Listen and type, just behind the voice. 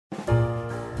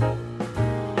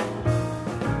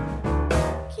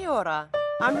Kia ora.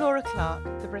 I'm Laura Clark,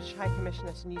 the British High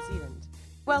Commissioner to New Zealand.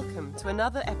 Welcome to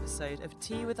another episode of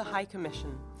Tea with the High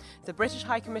Commission, the British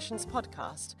High Commission's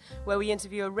podcast, where we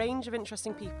interview a range of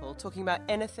interesting people talking about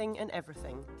anything and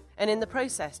everything, and in the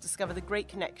process discover the great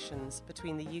connections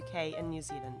between the UK and New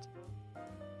Zealand.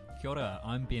 Kia ora,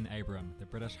 I'm Ben Abram, the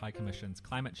British High Commission's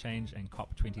Climate Change and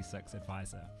COP26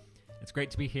 advisor. It's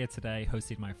great to be here today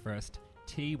hosting my first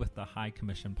Tea with the High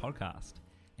Commission podcast,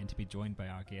 and to be joined by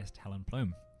our guest Helen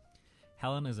Plume.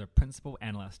 Helen is a principal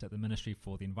analyst at the Ministry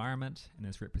for the Environment and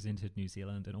has represented New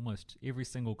Zealand in almost every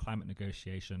single climate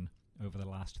negotiation over the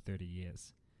last 30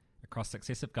 years. Across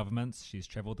successive governments, she's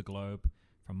travelled the globe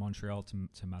from Montreal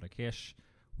to Marrakesh,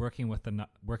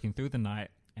 working through the night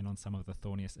and on some of the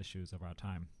thorniest issues of our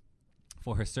time.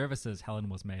 For her services, Helen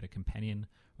was made a companion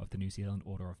of the New Zealand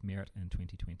Order of Merit in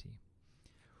 2020.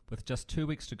 With just 2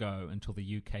 weeks to go until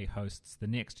the UK hosts the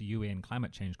next UN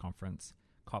Climate Change Conference,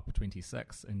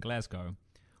 COP26 in Glasgow,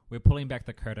 we're pulling back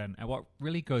the curtain at what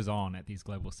really goes on at these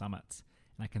global summits,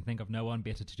 and I can think of no one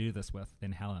better to do this with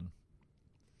than Helen.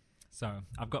 So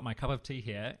I've got my cup of tea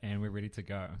here and we're ready to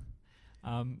go.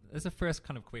 As a first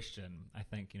kind of question, I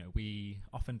think, we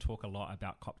often talk a lot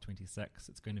about COP26.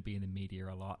 It's going to be in the media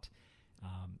a lot.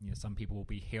 Some people will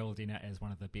be heralding it as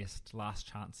one of the best last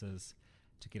chances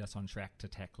to get us on track to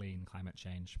tackling climate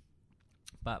change.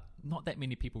 But not that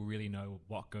many people really know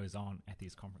what goes on at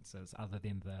these conferences other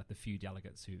than the few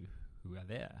delegates who are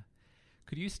there.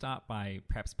 Could you start by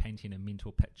perhaps painting a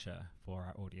mental picture for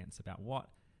our audience about what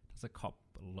does a COP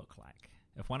look like?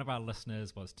 If one of our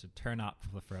listeners was to turn up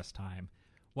for the first time,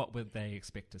 what would they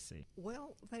expect to see?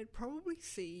 Well, they'd probably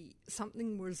see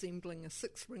something resembling a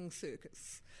six-ring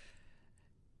circus.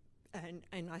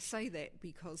 And I say that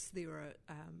because there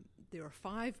are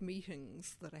 5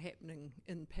 meetings that are happening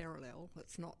in parallel.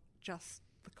 It's not just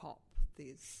the COP.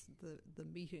 There's the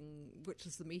meeting, which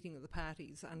is the meeting of the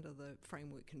parties under the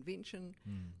Framework Convention.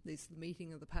 There's the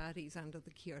meeting of the parties under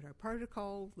the Kyoto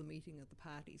Protocol, the meeting of the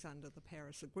parties under the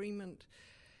Paris Agreement,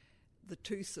 the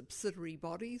 2 subsidiary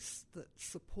bodies that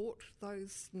support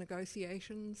those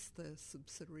negotiations, the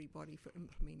subsidiary body for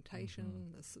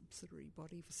implementation, the subsidiary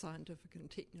body for scientific and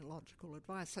technological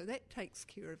advice. So that takes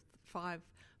care of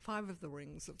five of the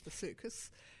rings of the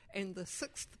circus. And the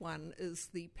 6th one is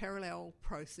the parallel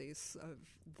process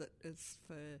that is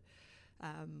for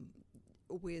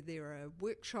where there are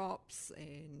workshops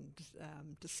and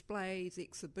displays,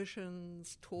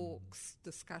 exhibitions, talks,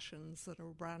 discussions that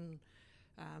are run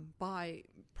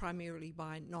primarily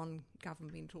by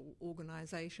non-governmental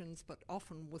organisations, but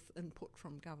often with input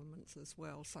from governments as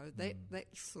well. So that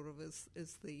sort of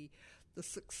is the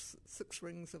six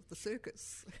rings of the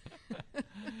circus.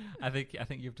 I think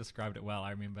you've described it well. I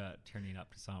remember turning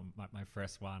up to my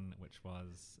first one, which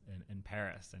was in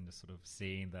Paris, and just sort of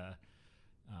seeing the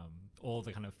all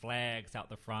the kind of flags out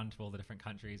the front of all the different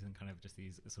countries and kind of just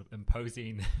these sort of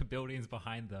imposing buildings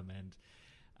behind them. And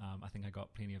I think I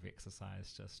got plenty of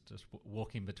exercise just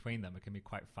walking between them. It can be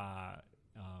quite far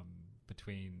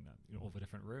between all the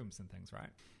different rooms and things, right?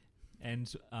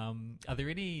 And are there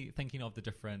any, thinking of the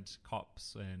different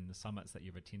COPs and summits that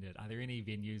you've attended, are there any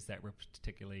venues that were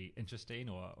particularly interesting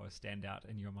or stand out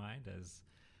in your mind as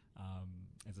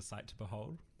a sight to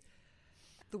behold?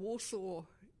 The Warsaw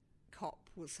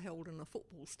COP was held in a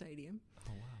football stadium.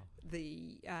 Oh, wow.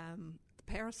 The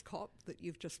Paris COP that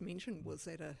you've just mentioned was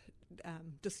at a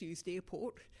disused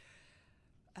airport.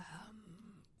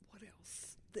 What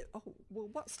else?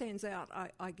 What stands out,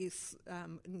 I guess,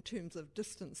 in terms of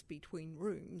distance between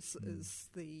rooms is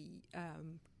the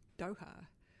Doha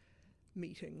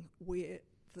meeting, where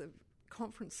the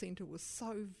conference centre was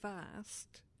so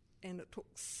vast and it took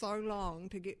so long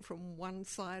to get from one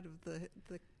side of the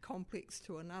complex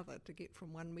to another, to get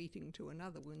from one meeting to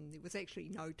another, when there was actually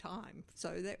no time.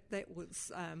 So that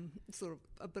was sort of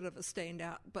a bit of a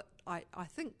standout. But I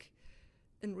think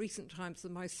in recent times the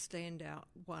most standout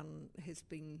one has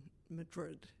been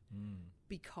Madrid,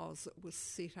 because it was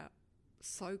set up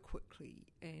so quickly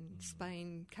and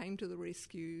Spain came to the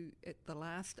rescue at the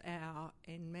last hour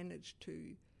and managed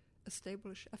to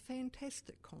establish a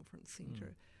fantastic conference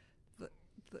centre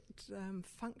that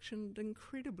functioned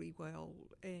incredibly well,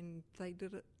 and they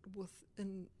did it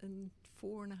in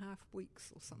 4.5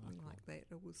 weeks or something like that.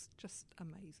 It was just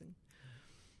amazing.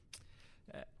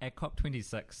 At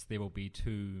COP26, there will be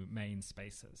 2 main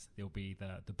spaces. There will be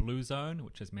the Blue Zone,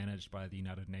 which is managed by the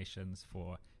United Nations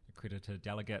for accredited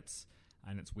delegates,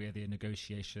 and it's where their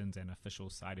negotiations and official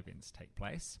side events take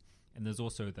place. And there's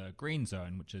also the Green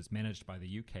Zone, which is managed by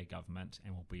the UK government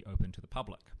and will be open to the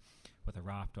public, with a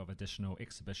raft of additional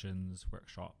exhibitions,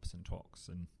 workshops and talks.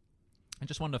 And I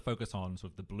just wanted to focus on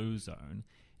sort of the blue zone,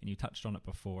 and you touched on it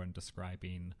before in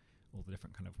describing all the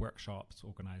different kind of workshops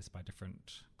organised by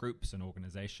different groups and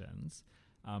organisations.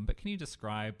 But can you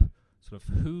describe sort of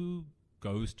who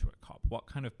goes to a COP? What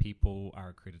kind of people are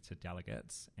accredited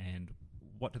delegates, and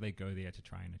what do they go there to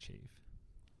try and achieve?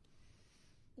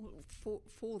 Well,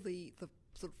 for the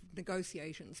sort of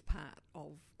negotiations part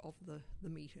of the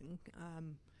meeting,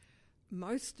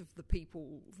 most of the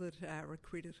people that are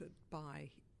accredited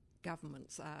by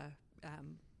governments are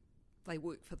they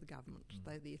work for the government.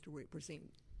 They're there to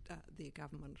represent their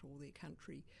government or their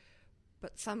country.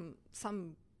 But some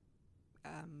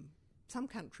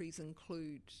countries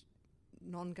include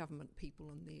non-government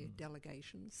people in their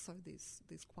delegations, so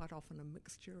there's quite often a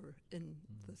mixture in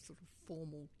the sort of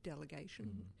formal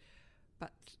delegation.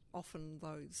 But often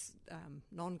those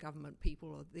non-government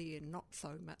people are there not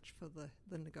so much for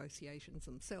the negotiations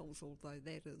themselves, although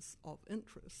that is of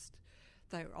interest.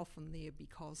 They're often there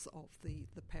because of the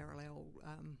parallel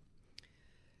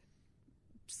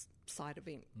side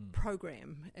event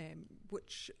program,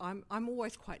 which I'm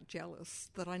always quite jealous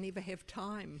that I never have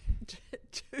time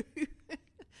to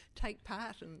take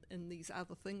part in these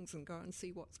other things and go and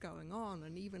see what's going on.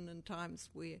 And even in times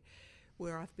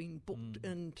where I've been booked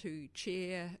in to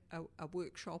chair a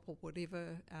workshop or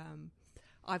whatever,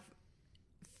 I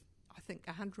think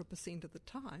 100% of the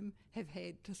time have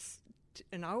had to,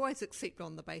 and I always accept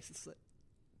on the basis that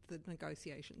the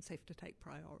negotiations have to take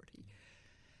priority.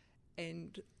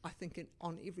 And I think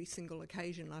on every single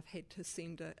occasion I've had to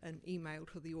send an email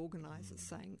to the organisers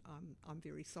saying, I'm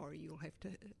very sorry, you'll have to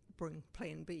bring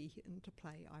Plan B into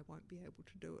play. I won't be able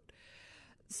to do it.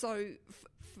 So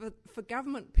for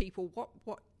government people,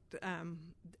 what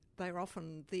they're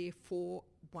often there for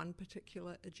one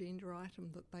particular agenda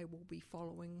item that they will be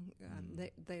following.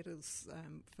 That is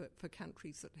for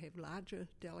countries that have larger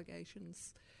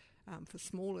delegations. For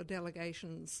smaller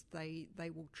delegations, they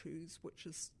will choose which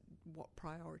is what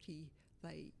priority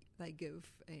they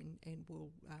give and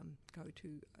will go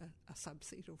to a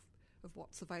subset of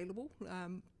what's available.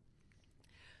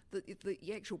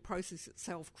 The actual process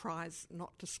itself tries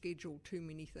not to schedule too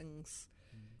many things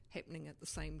happening at the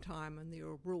same time, and there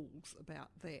are rules about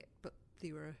that, but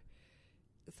there are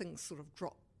things sort of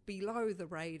drop below the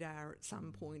radar at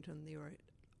some point, and there are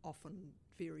often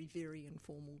very, very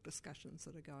informal discussions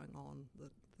that are going on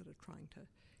that are trying to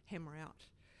hammer out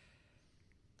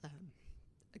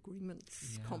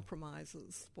agreements,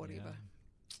 compromises, whatever. Yeah.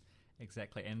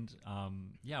 Exactly. And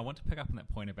I want to pick up on that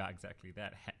point about exactly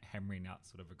that, hammering out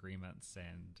sort of agreements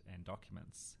and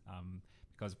documents.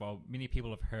 Because while many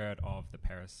people have heard of the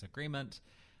Paris Agreement,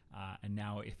 and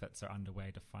now efforts are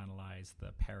underway to finalise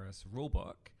the Paris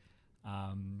Rulebook,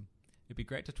 it'd be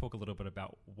great to talk a little bit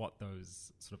about what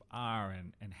those sort of are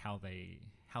and how they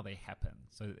happen.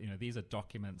 So, these are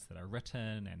documents that are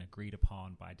written and agreed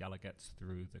upon by delegates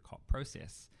through the COP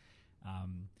process.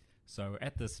 So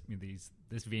at this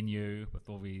venue with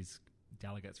all these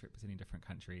delegates representing different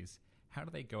countries, how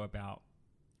do they go about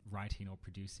writing or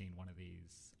producing one of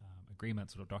these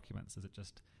agreements or documents? Is it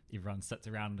just everyone sits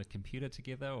around a computer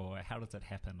together, or how does it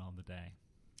happen on the day?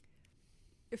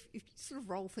 If you sort of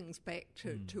roll things back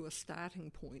to a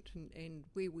starting point, and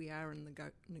where we are in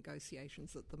the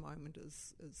negotiations at the moment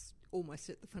is almost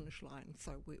at the finish line,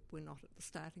 so we're not at the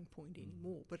starting point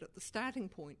anymore. But at the starting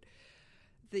point,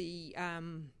 the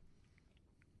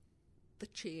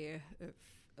chair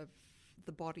of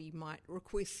the body might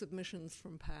request submissions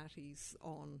from parties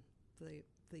on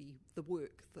the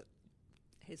work that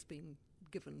has been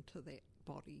given to that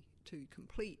body to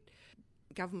complete.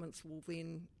 Governments will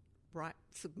then write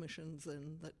submissions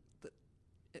in that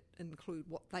include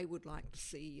what they would like to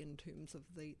see in terms of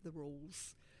the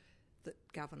rules that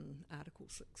govern Article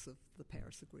 6 of the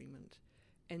Paris Agreement.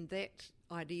 And that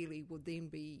ideally would then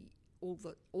be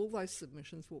all those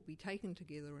submissions will be taken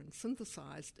together and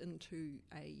synthesised into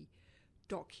a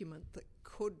document that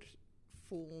could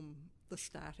form the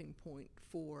starting point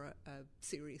for a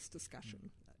serious discussion.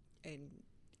 And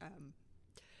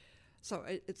so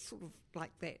it's sort of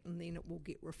like that, and then it will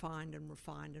get refined, and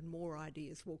more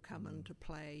ideas will come into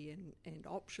play, and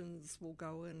options will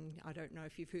go in. I don't know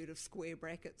if you've heard of square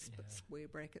brackets, but square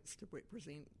brackets to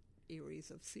represent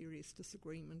areas of serious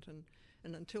disagreement,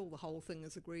 and until the whole thing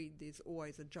is agreed, there's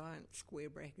always a giant square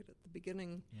bracket at the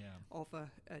beginning of a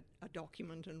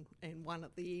document and one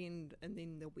at the end, and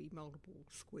then there'll be multiple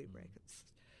square brackets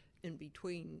in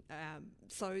between.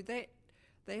 So that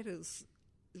is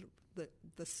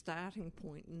the starting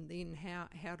point, and then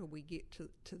how do we get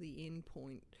to the end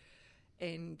point?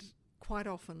 And quite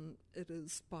often it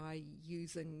is by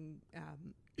using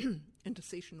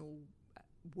intercessional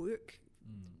work,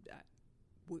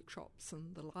 workshops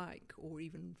and the like, or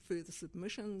even further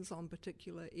submissions on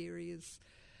particular areas,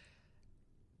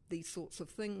 these sorts of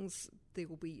things. There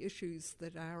will be issues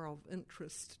that are of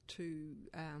interest to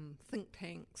think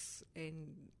tanks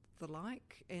and the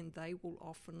like, and they will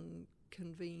often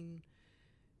convene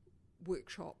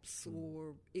workshops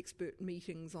or expert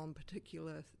meetings on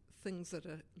particular things that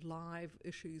are live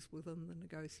issues within the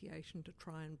negotiation to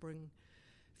try and bring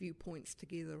viewpoints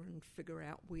together and figure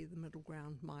out where the middle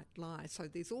ground might lie. So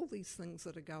there's all these things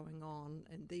that are going on,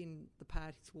 and then the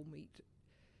parties will meet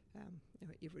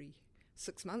every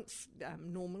 6 months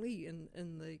normally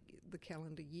in the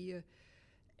calendar year,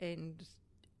 and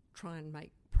try and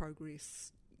make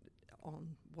progress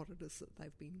on what it is that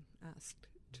they've been asked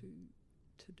to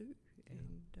do. Yeah.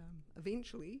 And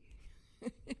eventually,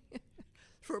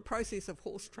 through a process of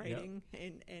horse trading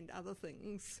and other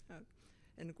things,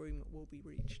 an agreement will be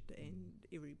reached, and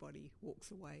everybody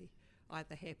walks away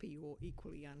either happy or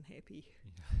equally unhappy.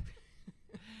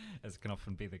 Yeah. As can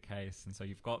often be the case. And so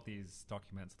you've got these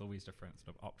documents with all these different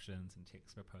sort of options and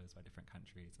texts proposed by different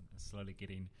countries, and slowly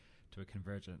getting to a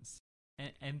convergence.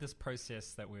 And this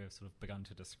process that we've sort of begun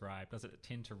to describe, does it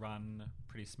tend to run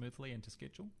pretty smoothly into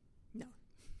schedule? No.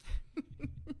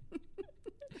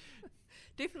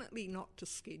 Definitely not to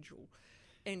schedule.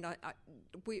 And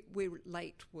we're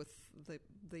late with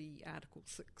the Article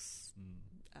 6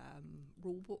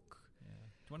 rule book. Yeah.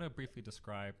 Do you want to briefly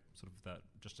describe sort of that,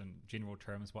 just in general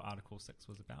terms, what Article 6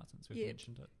 was about, since we've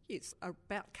mentioned it? Yes,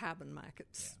 about carbon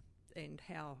markets and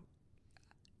how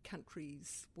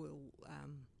countries will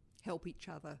help each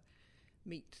other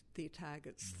meet their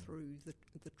targets through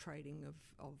the trading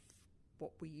of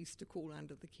what we used to call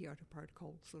under the Kyoto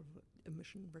Protocol sort of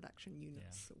emission reduction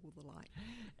units or the like.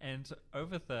 And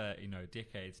over the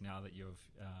decades now that you've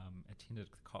attended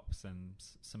COPs and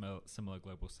similar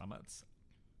global summits,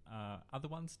 are the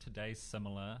ones today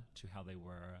similar to how they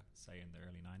were, say, in the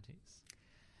early 90s?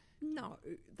 No,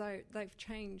 they've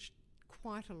changed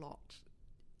quite a lot.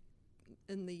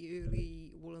 In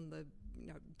the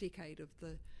decade of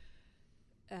the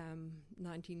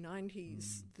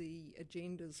 1990s, the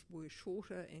agendas were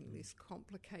shorter and less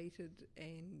complicated,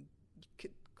 and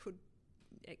could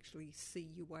actually see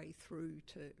your way through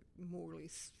to more or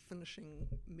less finishing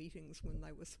meetings when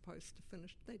they were supposed to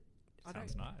finish.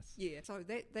 Sounds nice. Yeah, so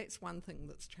that's one thing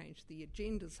that's changed. The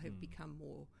agendas have become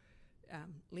more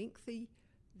lengthy.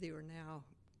 There are now,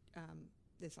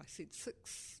 as I said,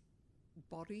 6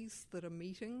 bodies that are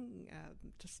meeting.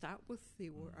 To start with,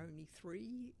 there were only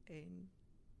 3, and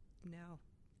now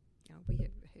we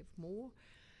have more.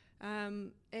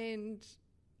 And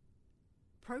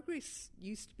progress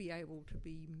used to be able to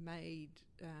be made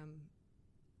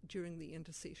during the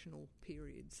intersessional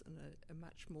periods in a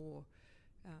much more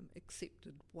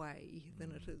accepted way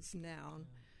than it is now.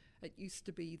 Yeah. It used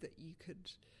to be that you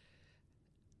could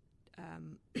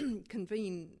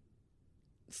convene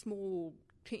small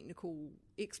technical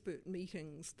expert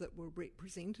meetings that were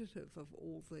representative of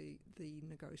all the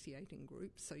negotiating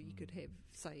groups. So you could have,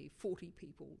 say, 40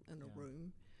 people in a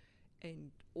room,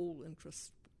 and all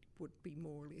interests would be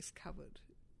more or less covered,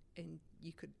 and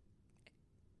you could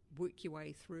work your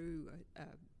way through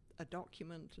a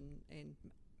document and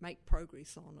make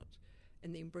progress on it,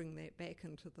 and then bring that back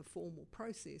into the formal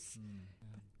process.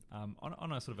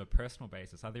 On a sort of a personal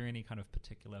basis, are there any kind of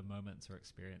particular moments or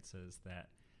experiences that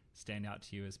stand out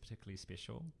to you as particularly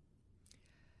special?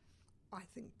 I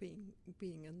think being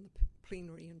in the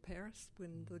plenary in Paris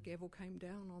when the gavel came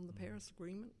down on the Paris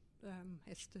Agreement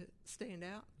has to stand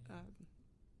out.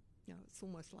 It's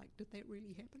almost like, did that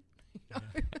really happen?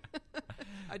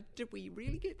 Did we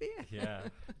really get there? Yeah.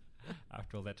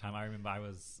 After all that time, I remember I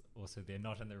was also there,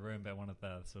 not in the room, but one of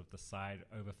the sort of the side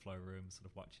overflow rooms, sort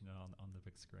of watching it on the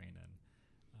big screen, and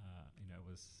it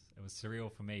was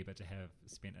surreal for me. But to have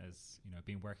spent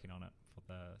been working on it for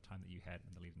the time that you had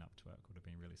and the leading up to it would have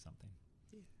been really something.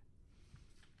 Yeah.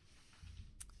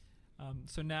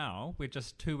 So now we're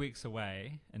just 2 weeks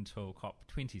away until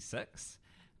COP26,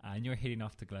 and you're heading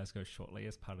off to Glasgow shortly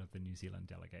as part of the New Zealand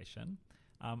delegation.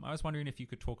 I was wondering if you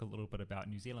could talk a little bit about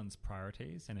New Zealand's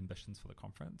priorities and ambitions for the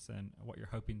conference and what you're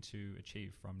hoping to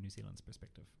achieve from New Zealand's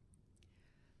perspective.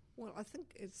 Well, I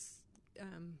think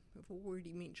I've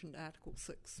already mentioned Article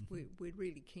 6. We're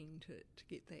really keen to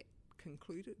get that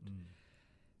concluded.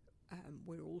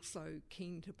 We're also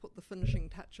keen to put the finishing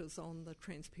touches on the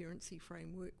transparency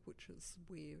framework, which is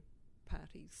where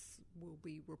parties will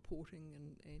be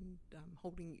reporting and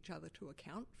holding each other to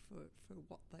account for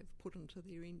what they've put into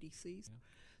their NDCs. Yeah.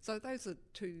 So those are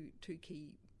two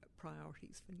key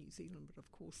priorities for New Zealand, but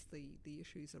of course the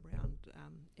issues around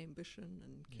ambition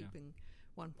and keeping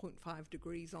 1.5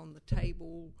 degrees on the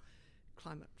table,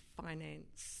 climate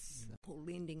finance, or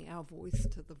lending our voice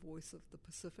to the voice of the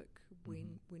Pacific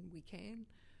when we can.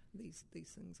 These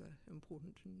things are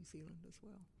important to New Zealand as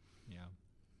well. Yeah.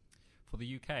 For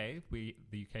the UK, the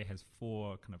UK has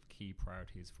 4 kind of key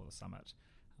priorities for the summit.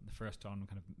 The first on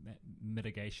kind of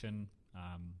mitigation,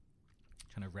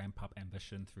 trying to ramp up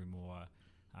ambition through more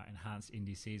enhanced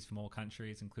NDCs from all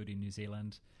countries, including New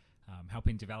Zealand,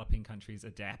 helping developing countries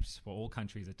adapt, or all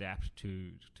countries adapt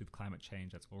to the climate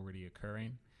change that's already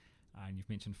occurring. And you've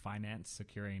mentioned finance,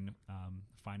 securing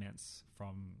finance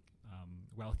from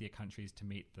wealthier countries to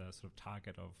meet the sort of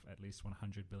target of at least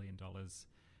 $100 billion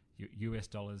US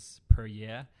dollars per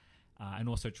year, and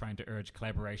also trying to urge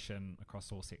collaboration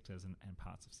across all sectors and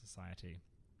parts of society.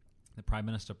 The Prime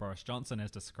Minister Boris Johnson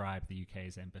has described the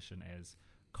UK's ambition as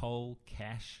coal,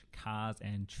 cash, cars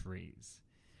and trees.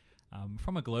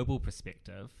 From a global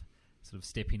perspective, sort of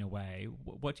stepping away,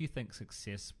 what do you think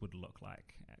success would look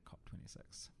like at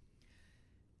COP26?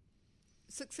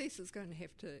 Success is going to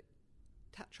have to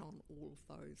touch on all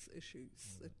of those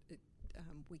issues.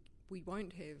 We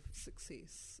won't have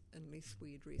success unless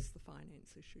we address the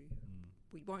finance issue.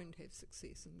 We won't have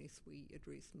success unless we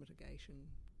address mitigation,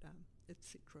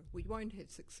 etc. We won't have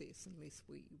success unless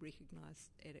we recognise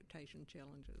adaptation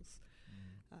challenges.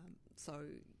 So,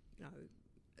 you know,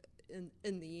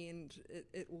 in the end,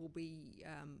 it will be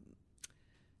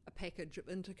a package of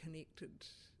interconnected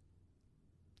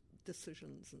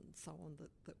decisions and so on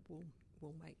that will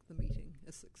make the meeting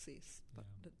a success, but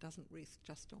it doesn't rest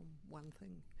just on one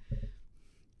thing.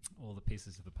 All the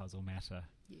pieces of the puzzle matter.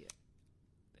 Yeah.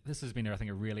 This has been, I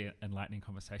think, a really enlightening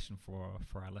conversation for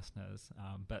our listeners.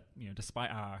 But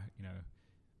despite our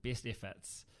best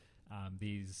efforts,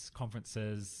 these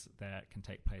conferences that can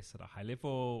take place at a high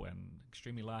level and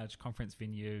extremely large conference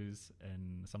venues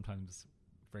and sometimes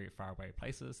very far away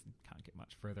places, can't get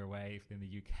much further away than the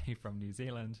UK from New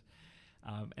Zealand.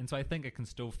 And so I think it can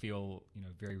still feel,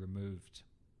 very removed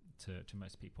to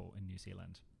most people in New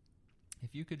Zealand.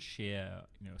 If you could share,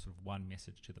 sort of one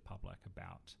message to the public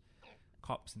about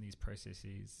COPs and these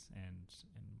processes and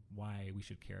why we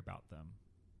should care about them,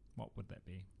 what would that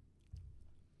be?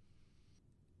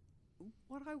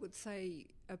 What I would say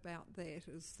about that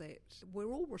is that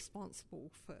we're all responsible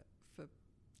for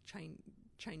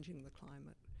changing the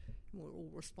climate. We're all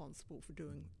responsible for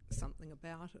doing something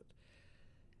about it.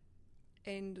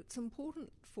 And it's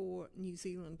important for New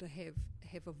Zealand to have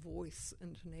a voice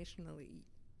internationally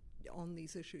on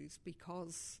these issues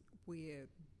because we're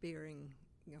bearing,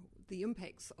 the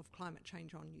impacts of climate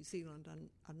change on New Zealand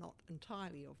are not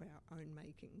entirely of our own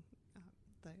making.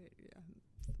 A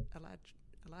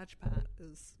large part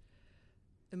is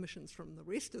emissions from the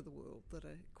rest of the world that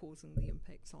are causing the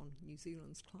impacts on New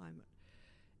Zealand's climate.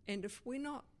 And if we're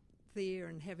not there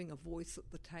and having a voice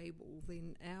at the table,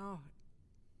 then our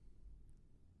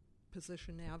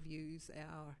position, our views,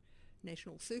 our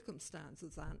national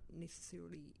circumstances aren't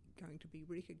necessarily going to be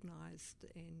recognised,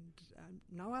 and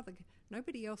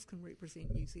nobody else can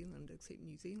represent New Zealand except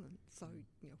New Zealand. So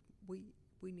we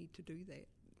need to do that,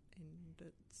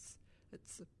 and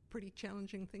it's a pretty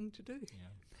challenging thing to do.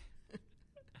 Yeah,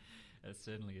 it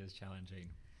certainly is challenging.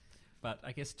 But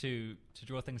I guess to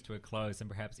draw things to a close and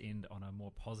perhaps end on a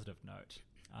more positive note,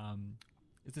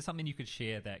 is there something you could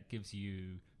share that gives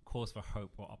you cause for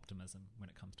hope or optimism when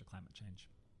it comes to climate change?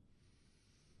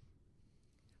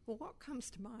 Well, what comes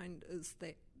to mind is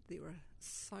that there are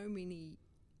so many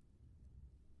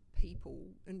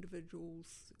people,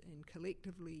 individuals and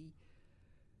collectively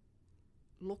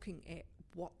looking at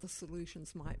what the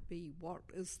solutions might be, what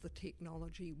is the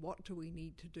technology, what do we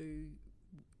need to do,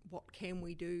 what can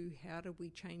we do, how do we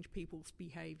change people's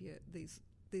behaviour.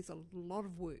 There's a lot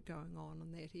of work going on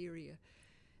in that area,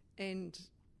 and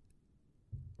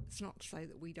it's not to say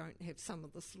that we don't have some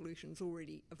of the solutions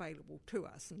already available to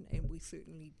us, and we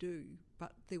certainly do,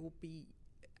 but there will be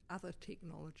other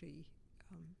technology.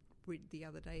 Read the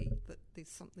other day that there's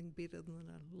something better than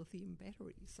a lithium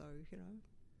battery, so,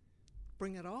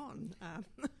 bring it on.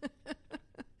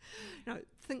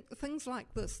 Things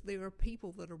like this, there are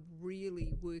people that are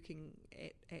really working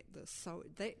at this, so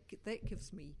that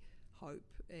gives me hope,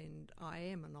 and I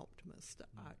am an optimist.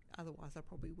 Otherwise I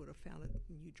probably would have found a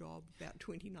new job about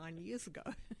 29 years ago.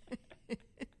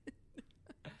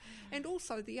 And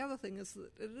also the other thing is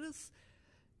that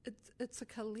it's a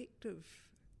collective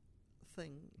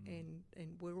thing, and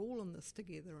we're all in this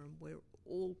together, and we're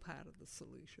all part of the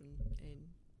solution,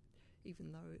 and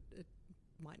even though it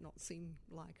might not seem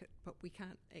like it, but we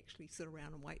can't actually sit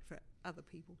around and wait for other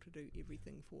people to do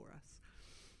everything for us.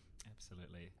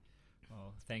 Absolutely.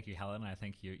 Well, thank you, Helen. I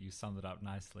think you summed it up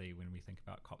nicely when we think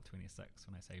about COP26,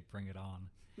 when I say bring it on.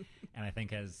 And I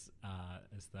think as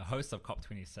the host of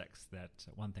COP26, that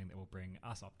one thing that will bring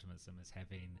us optimism is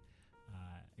having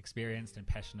experienced and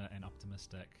passionate and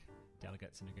optimistic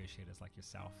delegates and negotiators like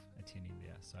yourself attending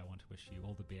there. So I want to wish you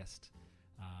all the best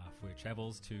for your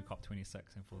travels to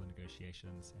COP26 and for the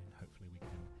negotiations, and hopefully we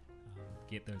can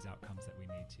get those outcomes that we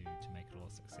need to make it all a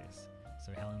success.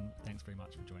 So Helen, thanks very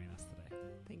much for joining us today.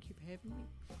 Thank you for having me.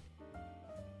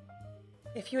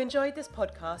 If you enjoyed this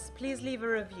podcast, please leave a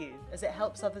review as it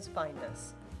helps others find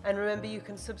us. And remember, you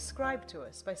can subscribe to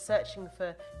us by searching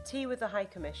for Tea with the High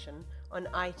Commission on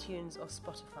iTunes or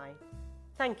Spotify.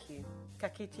 Thank you. Ka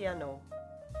kite anō.